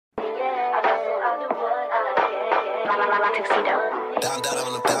tuxedo. Down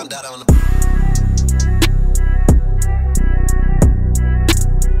on the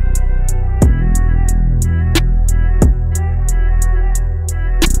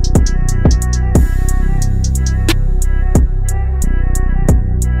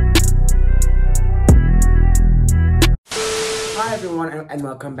Hi everyone, and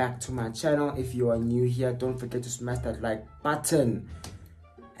welcome back to my channel. If you are new here, don't forget to smash that like button.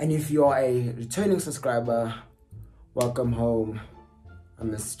 And if you are a returning subscriber, welcome home. I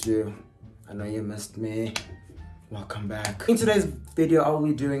missed you. I know you missed me. Welcome back. In today's video, I'll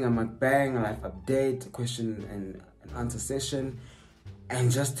be doing a mukbang, a life update, a question and answer session,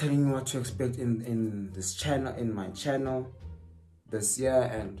 and just telling you what to expect in this channel, in my channel this year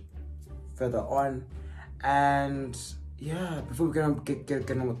and further on. And yeah, before we get on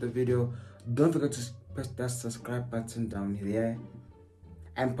with the video, don't forget to press that subscribe button down here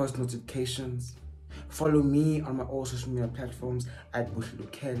and post notifications. Follow me on my all social media platforms at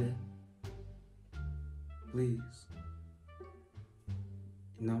buhlelukele. Please.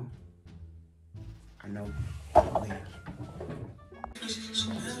 You know? I know.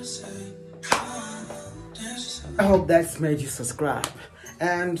 I hope that's made you subscribe.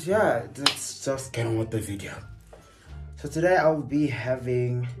 And yeah, let's just get on with the video. So today I'll be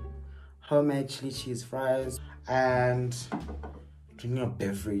having homemade chili cheese fries and drinking a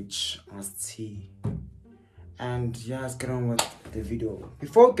beverage, iced tea. And yeah, let's get on with the video.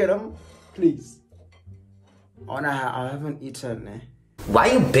 Before we get on, please. I haven't eaten. Why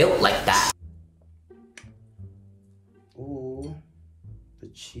you built like that? Ooh, the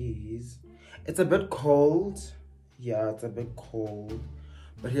cheese. It's a bit cold. Yeah, it's a bit cold.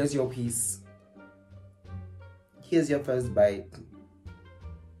 But here's your piece. Here's your first bite.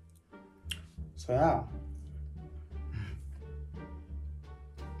 So yeah.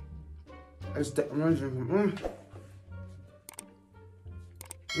 I'm not drinking.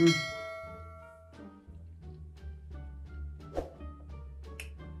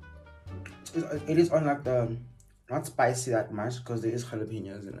 It is on like the, not spicy that much because there is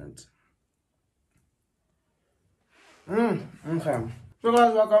jalapenos in it. Okay. So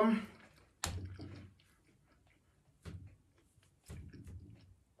guys, welcome.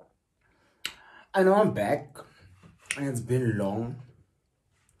 I know I'm back and it's been long.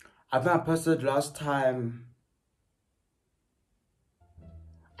 I think I posted last time,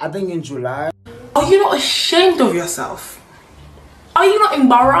 I think in July. Are you not ashamed of yourself? Are you not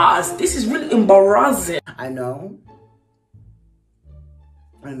embarrassed? This is really embarrassing. I know.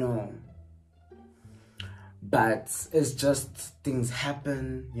 But it's just things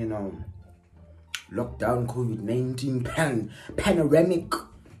happen, you know. Lockdown, COVID-19, panoramic.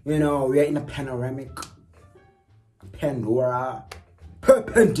 You know, we're in a panoramic. Pandora.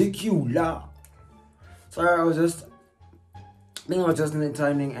 Perpendicular. So I think I was just in the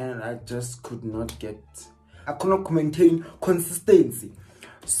timing and I just could not maintain consistency.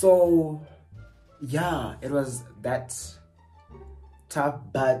 So yeah, it was that tough,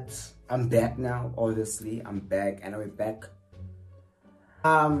 but I'm back now. Obviously I'm back and we're back.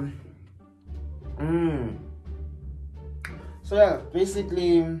 So yeah,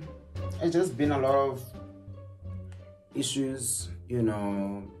 basically it's just been a lot of issues, you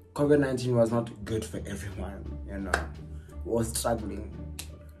know. COVID-19 was not good for everyone, you know. We were struggling.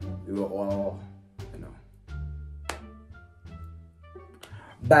 We were all, you know.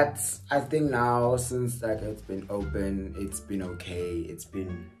 But I think now, since like it's been open, it's been okay. It's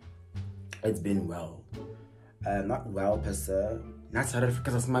been well. Not well per se. Not South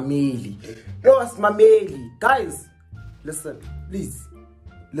Africa, it's mameli. Yo, it's mameli. Guys, listen, please.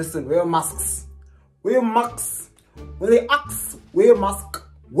 Listen, wear your masks. Wear your masks. When they ask, wear your mask.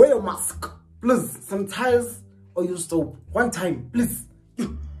 Wear your mask. Please, sanitize or use soap. One time, please.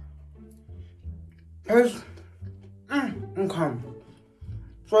 Guys, okay.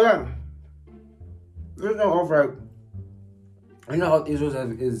 So yeah, this is off right. I know how issues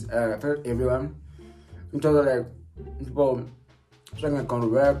is affect everyone. In terms of like people trying to go to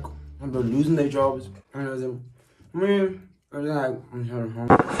work, people losing their jobs, and I was like,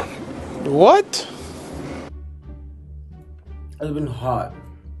 What? it's been hard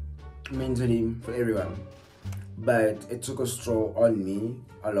mentally for everyone, but it took a stroll on me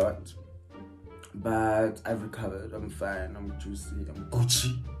a lot. But I've recovered. I'm fine. I'm juicy. I'm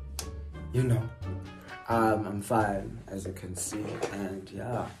Gucci. You know. I'm fine, as you can see. And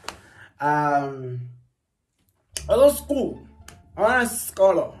yeah. I go to school. I'm a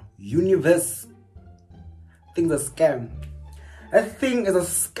scholar. Universe. Thing's a scam. That thing is a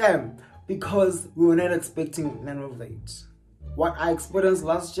scam because we were not expecting none of it. What I experienced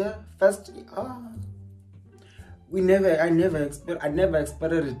last year, first year, I never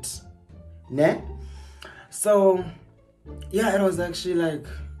expected it. Ne? So yeah, it was actually like,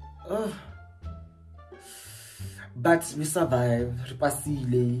 oh, but we survived.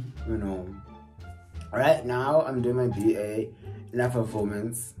 You know. Right now I'm doing my BA in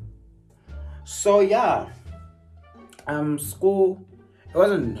performance. So yeah, school, it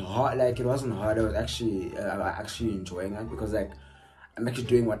wasn't hard. Like, it wasn't hard. I was actually actually enjoying it, because like I'm actually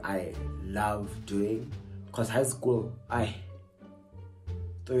doing what I love doing. Because high school, I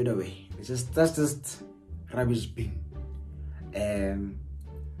throw it away. That's just rubbish bin.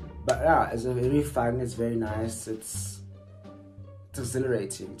 But yeah, it's very fun. It's very nice. It's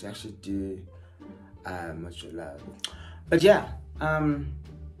exhilarating to actually do what you love. But yeah,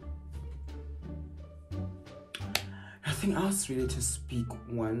 nothing else really to speak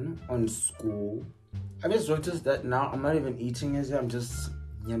on school. I just noticed that now I'm not even eating it. I'm just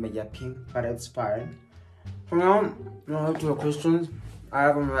yapping, but it's fine. For now, I'll to your questions. I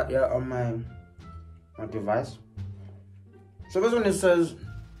have them right here on my device. So this one, it says,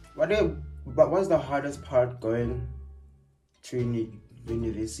 what's the hardest part going to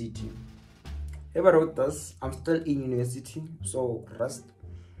university? If I wrote this, I'm still in university, so rest.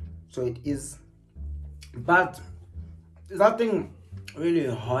 So it is, but there's nothing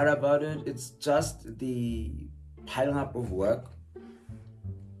really hard about it. It's just the piling up of work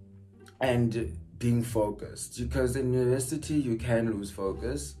and being focused, because in university you can lose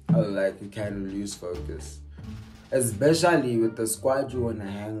focus, or like you can lose focus, especially with the squad you want to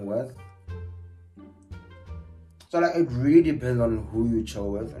hang with. So like, it really depends on who you chill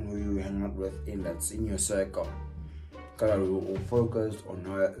with and who you hang out with that's in your circle. Because are you all focused or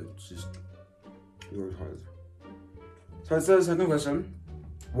not? It's just really hard. So it says, second question: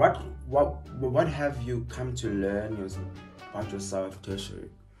 what have you come to learn about yourself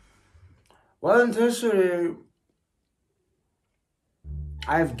tertiary? Well, in tertiary,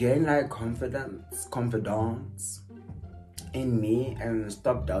 I've gained like confidence in me and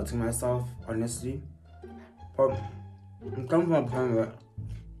stopped doubting myself, honestly. But I'm coming from a point where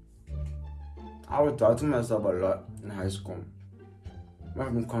I was doubting myself a lot in high school. Not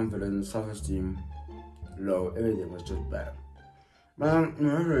having confidence, self-esteem low, everything was just bad. But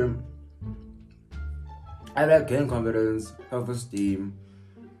I like gain confidence, self-esteem.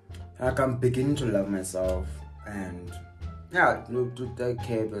 Like, I'm beginning to love myself, and yeah, to take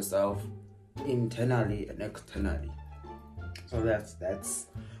care of yourself internally and externally. So that's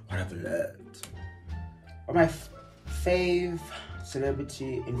what I've learned. But my fave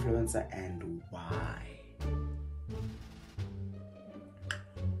celebrity influencer and why?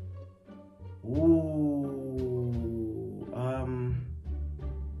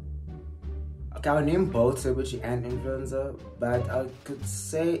 Okay, I'll name both celebrity and influencer, but I could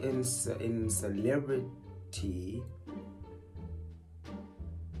say in celebrity,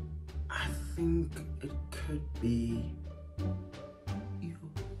 I think it could be you.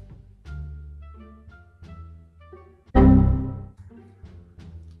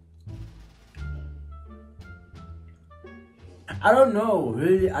 I don't know,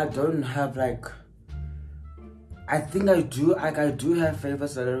 really. I don't have like, I think I do have favorite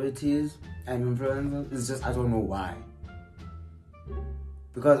celebrities and influencers. It's just I don't know why.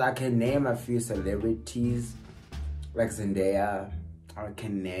 Because I can name a few celebrities like Zendaya. I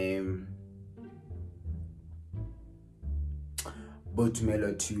can name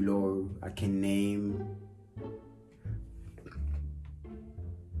Botumelo Tulo. I can name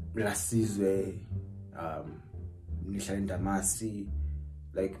Lasizwe, Nishan Damasi,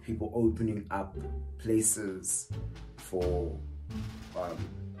 like people opening up places for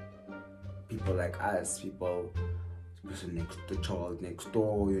people like us, the child next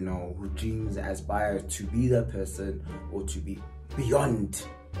door, who dreams, aspires to be that person or to be beyond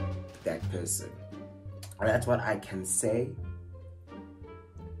that person. And that's what I can say.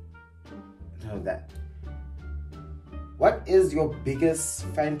 So that. What is your biggest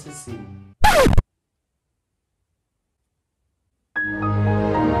fantasy?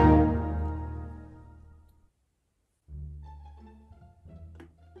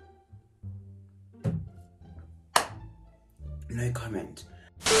 No comment.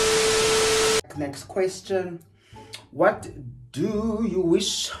 Next question. What do you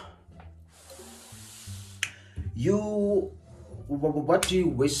wish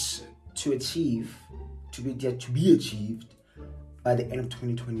to achieve, to be achieved by the end of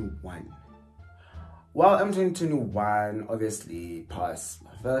 2021? Well, in 2021, obviously, passed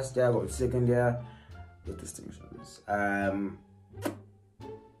my first year, got second year with distinctions.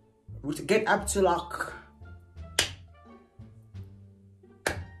 Get up to like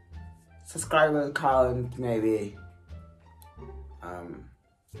subscriber count maybe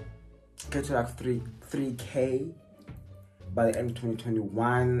get to like 3K by the end of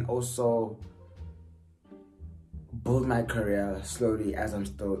 2021. Also build my career slowly as I'm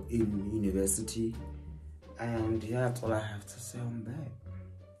still in university. And yeah, that's all I have to say on that.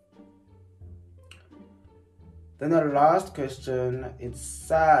 Then the last question, it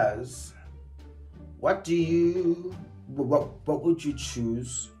says, what would you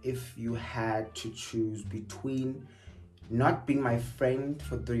choose if you had to choose between not being my friend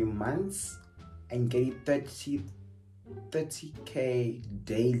for 3 months and getting 30K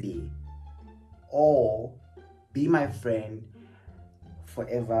daily, or be my friend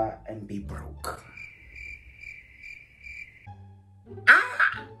forever and be broke?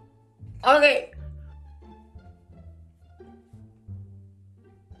 Okay.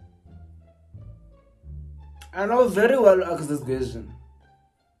 I know very well ask this question.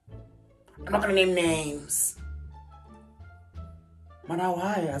 I'm not gonna name names. But now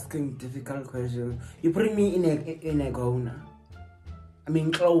why asking difficult questions? You're putting me in a corner. I'm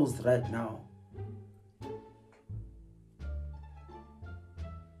enclosed right now.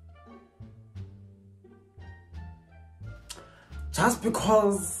 Just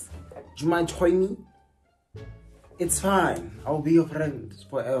because you might join me, it's fine. I'll be your friend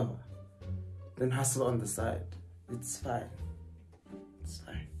forever. Then hustle on the side. It's fine. It's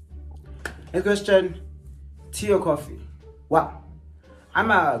fine. Next question. Tea or coffee? Well, I'm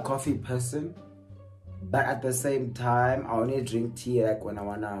a coffee person, but at the same time, I only drink tea like when I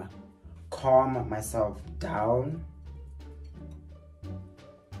wanna calm myself down.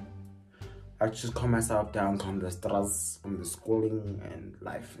 I just calm myself down, calm the stress from the schooling and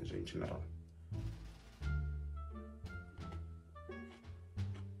life in general.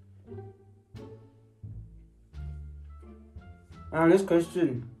 Next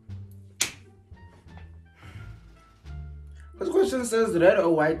question. This question says red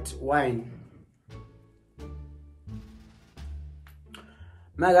or white wine.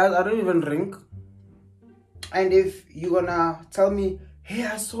 My guys, I don't even drink. And if you're gonna tell me, hey,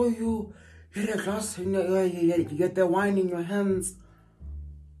 I saw you had a glass in your, you get the wine in your hands,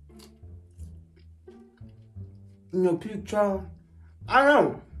 in your picture, I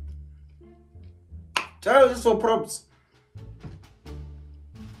don't know. Tell this for props.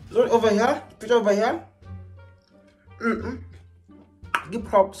 Look over here, picture over here. Give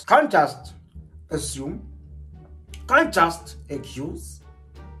props. Can't just assume. Can't just accuse.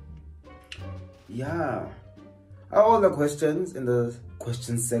 Yeah. All the questions in the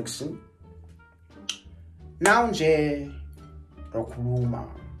question section. Now nje rakhuluma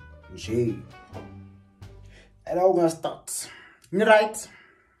nje. And I'm gonna start. Right?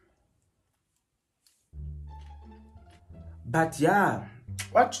 But yeah,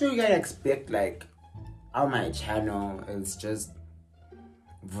 what should you guys expect? Like on my channel, it's just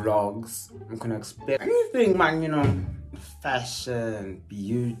vlogs. I'm gonna expect anything, man, you know, fashion,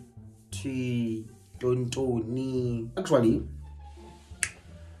 beauty, tontoni.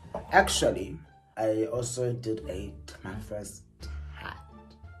 Actually, I also did my first hat.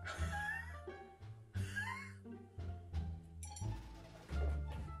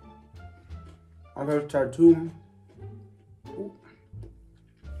 I got a tattoo.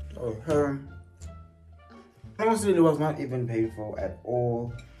 Oh, her. Honestly, it was not even painful at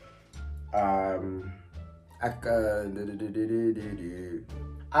all. I'm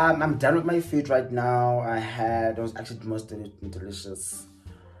done with my food right now. It was actually the most delicious.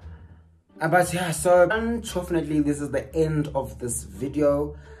 But yeah, so unfortunately, this is the end of this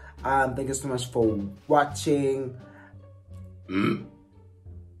video. Thank you so much for watching.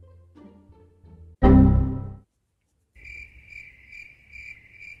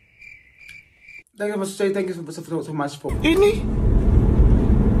 Thank you so much for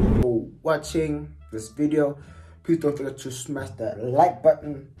watching this video. Please don't forget to smash that like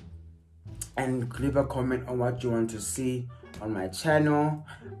button and leave a comment on what you want to see on my channel.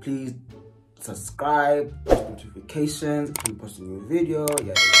 Please subscribe, post notifications, I'm posting a new video,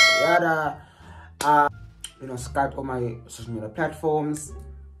 yada yada. You know, subscribe on my social media platforms.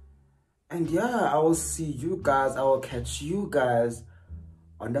 And yeah, I will see you guys. I will catch you guys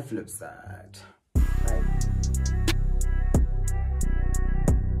on the flip side.